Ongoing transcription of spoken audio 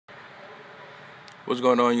What's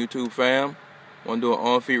going on, YouTube fam? Want to do an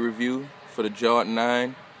on-feet review for the Jordan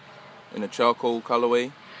 9 in the charcoal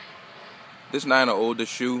colorway. This 9 an older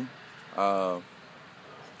shoe. I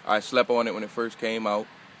slept on it when it first came out,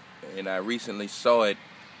 and I recently saw it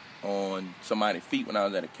on somebody's feet when I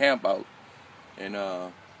was at a camp out, and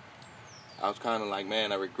I was kind of like,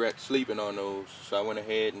 man, I regret sleeping on those. So I went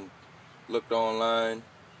ahead and looked online,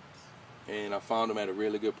 and I found them at a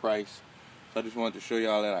really good price. So I just wanted to show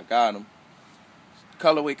y'all that I got them.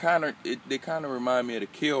 Colorway they kind of remind me of the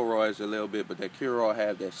Kilroys a little bit, but that Kilroy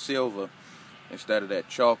have that silver instead of that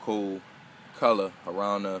charcoal color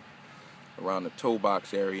around the toe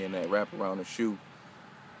box area and that wrap around the shoe.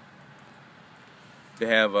 They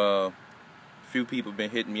have a few people been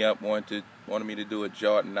hitting me up wanted me to do a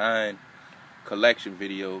Jordan 9 collection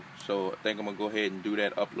video, so I think I'm gonna go ahead and do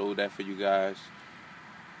that, upload that for you guys.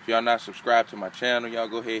 If y'all not subscribed to my channel, y'all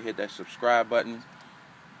go ahead and hit that subscribe button.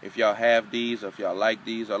 If y'all have these, or if y'all like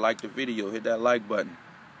these or like the video, hit that like button.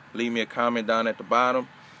 Leave me a comment down at the bottom.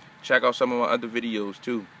 Check out some of my other videos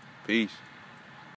too. Peace.